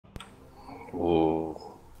Ooh.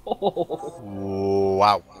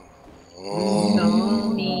 Wow.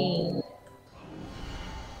 Yummy.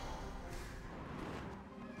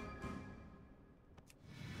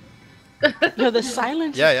 No, the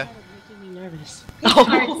silence Yeah, is yeah. kind of making me nervous.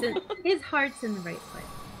 His heart's in the right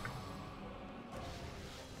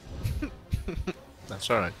place. That's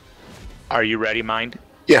alright. Are you ready, Mind?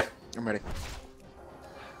 Yeah, I'm ready.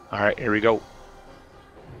 Alright, here we go.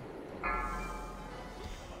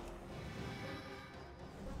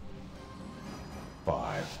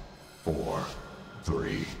 Five, four,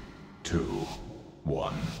 three, two,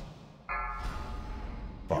 one.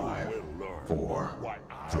 5, 4,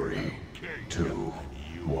 3, 2,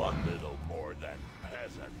 1. Little more than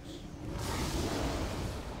peasants.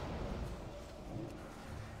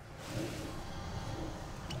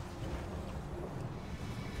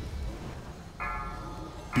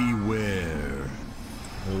 Beware.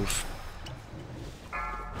 Move.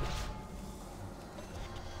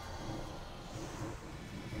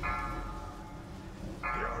 The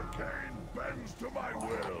arcane bends to my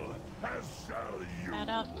will, as shall you. Add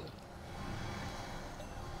up.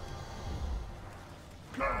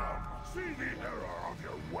 Come, see the error of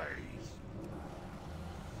your ways.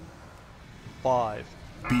 5,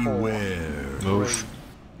 Beware. Move.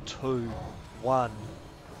 2, 1.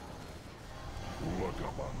 Look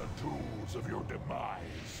upon the tools of your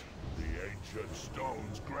demise. The ancient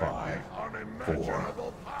stones grant me 5, 4,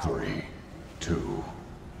 unimaginable power. 3, 2,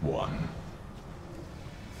 1.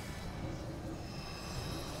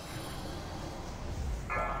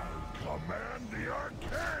 I command the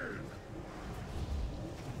arcane.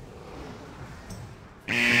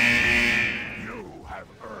 You have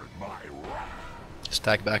earned my wrath.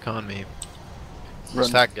 Stack back on me. Run.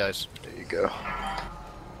 Stack, guys. There you go.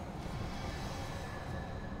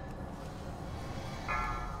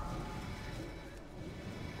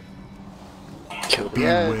 Kill the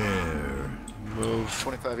edge. Beware. Move.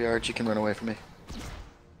 25 yards, you can run away from me.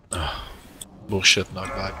 Bullshit,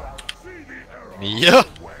 knockback. See the error Yeah.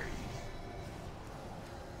 of your ways.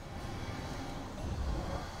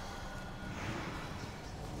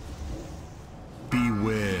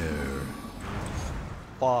 Beware.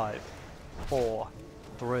 5, 4,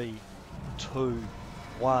 3, 2,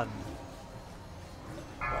 1.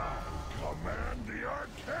 Command the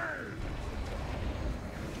arcane.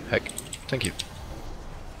 Heck. Thank you.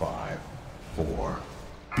 5, 4,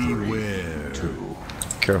 Beware. 2.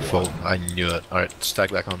 Careful. I knew it. Alright,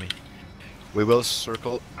 stack back on me. We will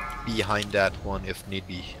circle behind that one if need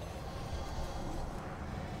be.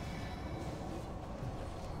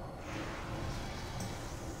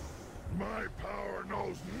 My power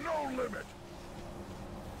knows no limit.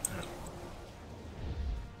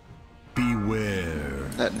 Beware.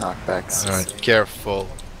 That knockback's. Alright, careful.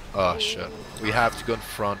 Oh shit. We have to go in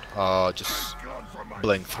front. Just Gone from my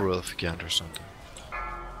blink through if you can or something.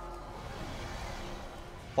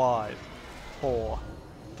 5, 4,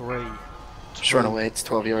 3, Just run away, it's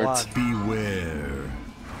 12 yards. 1. Beware.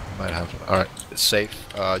 Might have to. Alright, it's safe.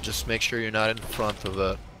 Just make sure you're not in front of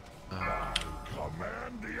it.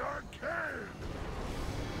 command the arcane.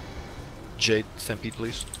 Jade, Stampede,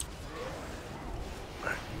 please.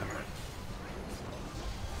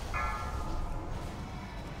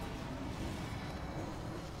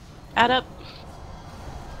 Add up.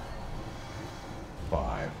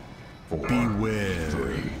 5, 4, Beware.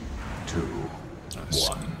 3, 2, Nice.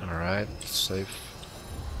 1. Alright, safe.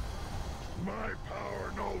 My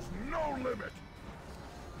power knows no limit.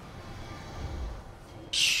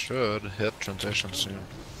 Should hit transition soon.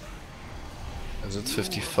 Is it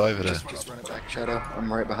 55 it is? Just run it back, Shadow.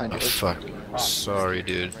 I'm right behind Oh you. fuck. Sorry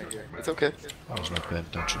dude. Right here. It's okay. I was not paying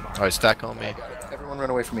attention. Alright, stack on me. Everyone run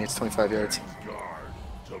away from me, it's 25 yards. Guard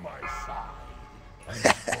to my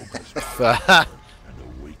side. And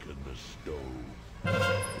awaken the stone.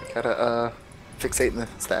 Gotta, fixate in the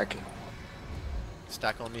stack.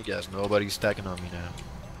 Stack on me guys, nobody's stacking on me now.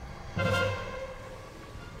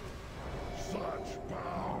 Such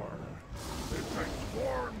power. It takes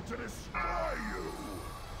form to destroy you.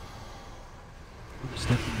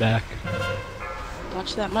 Stepping back.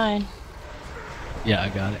 Watch that mine. Yeah, I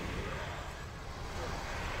got it.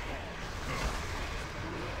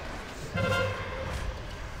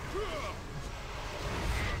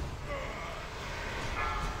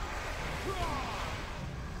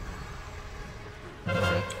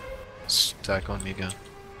 Alright. Stack on me again.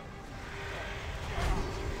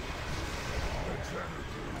 Its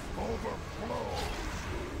energy overflows.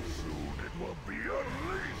 Soon it will be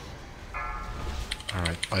unleashed.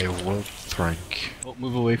 Alright, I will prank. Oh,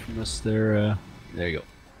 move away from us there. There you go.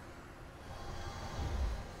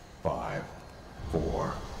 5,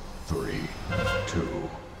 4, 3, 2,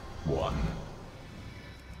 1.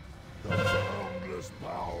 The boundless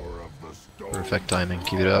power of the stone. Perfect timing.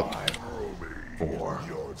 Keep it up. 4,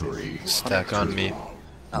 3, Stack on me.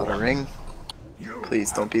 Outer ring.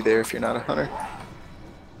 Please don't be there if you're not a hunter.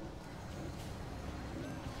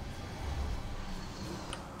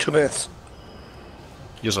 Two minutes.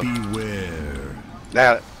 Use up. beware.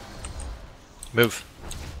 Now, Move.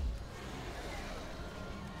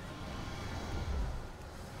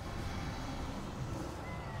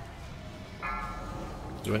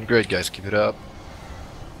 Doing great, guys. Keep it up.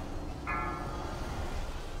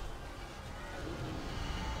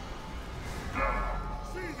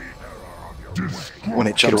 When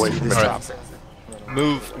it jumps away to from this it. top.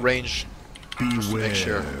 Move range. Just to make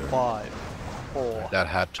sure. Beware. 5, 4, That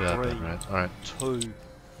had to happen, 3, right? Alright. 2,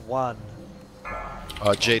 1.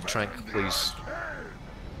 Jade Trank, please.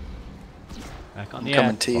 Back on I'm the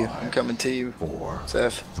coming app. to you. I'm coming to you. 4,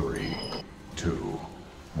 Zeph. 3, 2,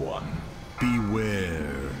 1.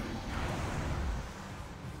 Beware.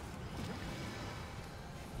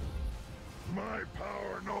 My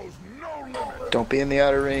power knows no limit. Don't be in the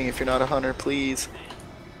outer ring if you're not a hunter, please.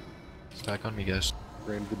 Stack on me, guys.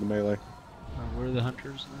 Range with the melee. Where are the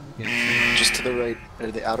hunters now? Okay. Just to the right,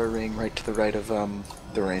 or the outer ring, right to the right of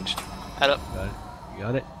the ranged. Add up. Got it. You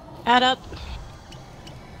got it? Add up.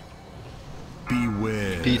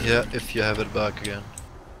 Beware. Beat ya if you have it back again.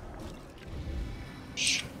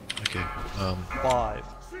 Okay. 5,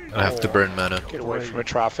 I have to burn mana. Get away from the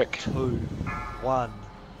traffic. 2, 1.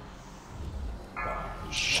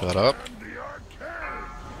 Shut up.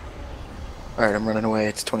 Alright, I'm running away.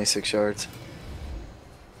 It's 26 yards.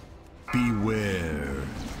 Beware.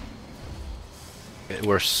 Okay,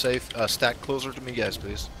 we're safe. Stack closer to me, guys,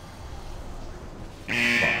 please.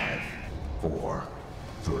 5, 4,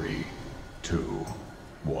 3, 2,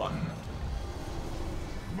 1.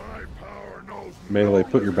 My power knows Melee,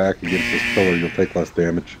 put your back against this pillar, you'll take less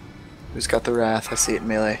damage. Who's got the wrath? I see it in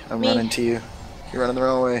melee. I'm Me. running to you. You're running the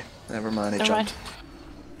wrong way. Never mind, it Never mind. jumped.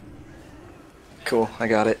 Cool, I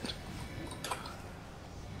got it.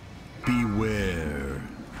 Beware.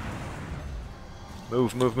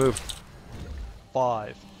 Move, move, move.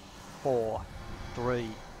 5, 4, 3,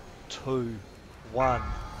 2, 1.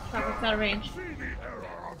 Traffic's out of range.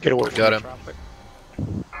 Get away from Got the him. traffic.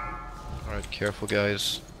 Alright, careful,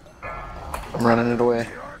 guys. I'm running it away.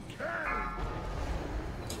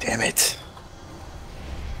 Damn it.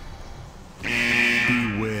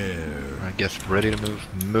 Beware. Alright, get ready to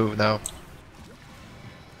move. Move now.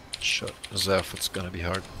 Shut Zeph, it's gonna be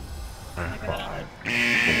hard. 5,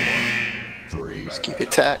 4, 3, Just keep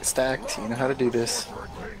it stacked. You know how to do this.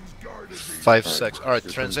 5 seconds. Alright,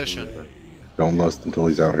 transition. Don't lust until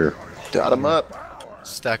he's out here. Dot him up.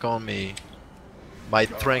 Stack on me. My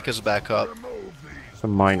Trank is back up. it's a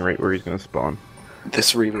mine right where he's gonna spawn.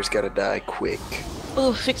 This Reaver's gotta die quick.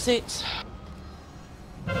 Ooh, fixate.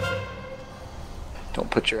 Don't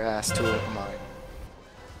put your ass to it, mine.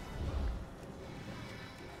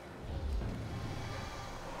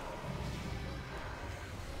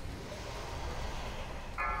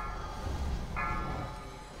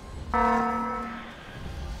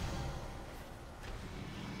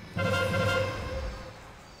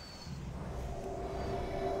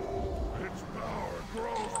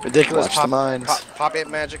 Ridiculous. Watch the mines. Pop it,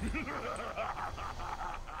 magic.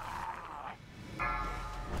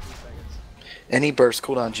 Any burst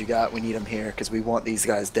cooldowns you got, we need them here because we want these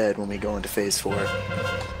guys dead when we go into phase 4.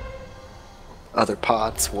 Other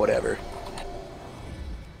pots, whatever.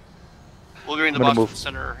 We'll be in the I'm gonna box move. with the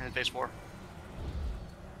center in phase 4.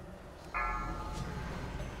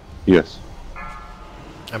 Yes.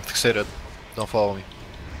 I'm fixated. Don't follow me.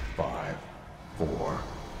 5, 4,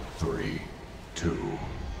 3, 2,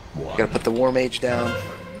 1. Gotta put the War Mage down.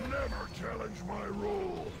 never challenge my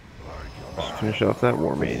rule. Just finish off that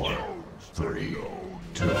war mage. 3,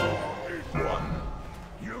 2, 1.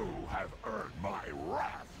 You have earned my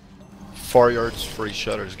wrath. 4 yards for each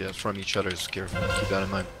other, guys. From each other, careful. Keep that in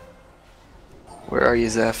mind. Where are you,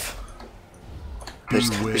 Zeph? There's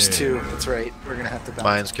Beware. 2. That's right. We're gonna have to bounce.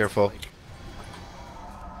 Mines, careful.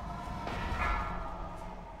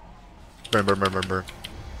 Burn, burn, burn, burn, burn.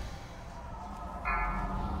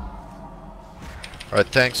 Alright,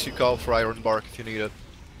 thanks. You call for Iron Bark if you need it.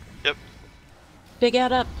 Big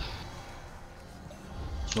add up.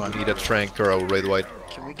 You need a Trank or a Raid White.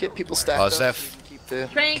 Can we get people stacked up? Zeph. So we can keep the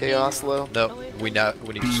Tranky. chaos low. No, we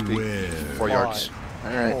need to speak. Beware. 4 yards.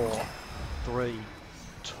 Alright. 4, 3,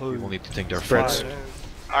 2, People need to think they're 1. friends.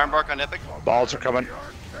 Ironbark on Epic. Balls are coming.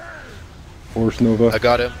 Force Nova. I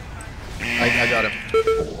got him. I got him.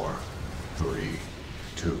 4, 3,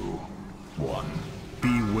 2, 1.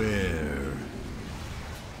 Beware.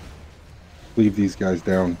 Leave these guys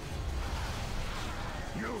down.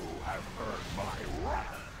 You have earned my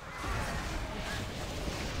wrath.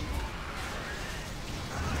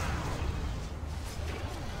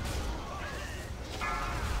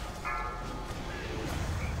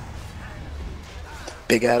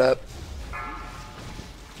 Big ad up.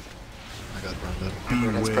 I got burned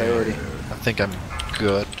up. That's priority. I think I'm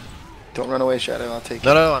good. Don't run away, Shadow. I'll take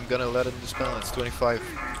No, it. no, I'm gonna let him dispel. It's 25.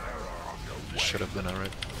 Should have been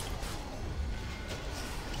alright.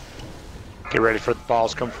 Get ready for the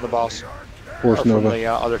balls. Come from the boss. Force Or from Nova. the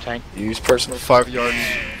other tank. Use personal. 5 yards,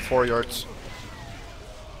 4 yards.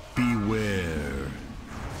 Beware.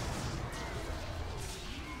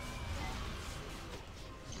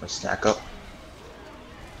 Let's stack up.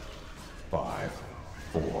 5,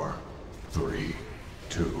 4, 3,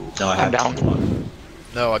 2. No, I I'm have down.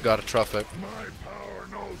 No, I got a traffic.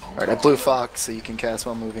 Alright, I blew Fox so you can cast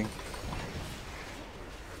while moving.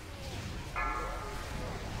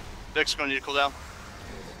 Vic's gonna need to cool down.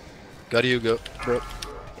 Got you, go, bro.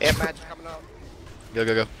 Amp magic coming out. Go,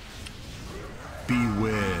 go, go.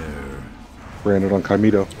 Beware. Branded on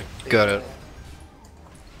Kaimito. Got it.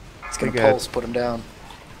 It's gonna Pretty good. pulse, put him down.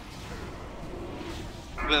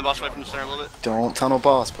 Moving the boss away from the center a little bit. Don't tunnel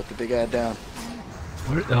boss, put the big ad down.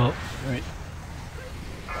 Where? Oh, right.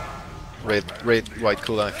 Raid white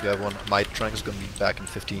cooldown if you have one. My trank is gonna be back in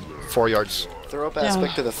 15. 4 yards. Throw up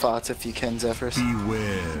aspect to the Fots if you can, Zephyrs.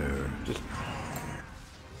 Beware.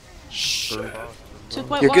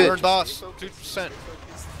 2.1. You're good. Burn boss, 2%.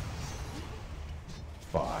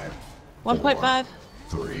 5, 1.5.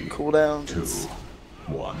 3, Cooldown. 2,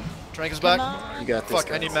 1. Trank is Come back. on. You got this. Fuck,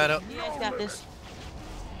 I guys. need mana. You guys got this.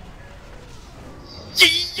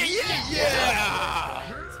 Yeah!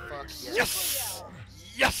 Yes!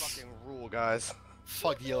 Yes! Fucking rule, guys.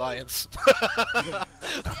 Fuck the alliance.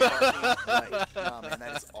 Nah, man,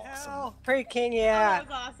 that is awesome. Freaking yeah. That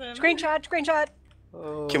was awesome. Screenshot, screenshot.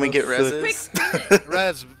 Can we get reses?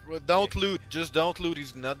 Rez, don't loot. Just don't loot.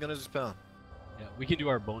 He's not gonna dispel. Yeah, we can do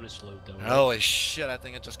our bonus load though. Right? Holy shit, I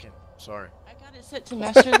think it just came. Sorry. I got it set to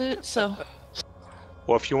master loot, so.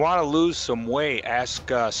 Well, if you want to lose some weight, ask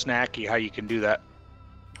Snacky how you can do that.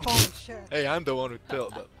 Holy shit. Hey, I'm the one who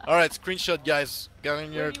killed it. Alright, screenshot, guys. Get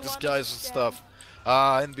in your Where do you want disguise us and to stuff.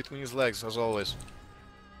 In between his legs, as always.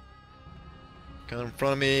 Come in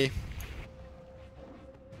front of me.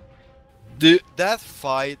 That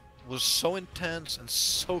fight was so intense and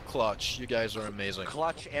so clutch. You guys are amazing.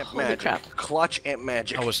 Clutch amp Holy magic. crap. Clutch amp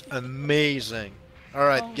magic. That was amazing.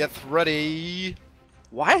 Alright, Oh. get ready.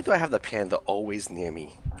 Why do I have the panda always near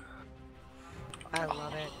me? I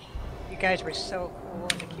love it. You guys were so cool.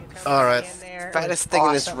 The cucumber Alright. in there. It Fattest was thing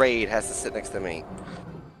in this awesome. raid has to sit next to me.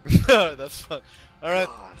 That's fun. Alright,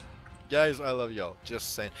 God. guys, I love y'all.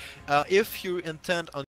 Just saying. If you intend on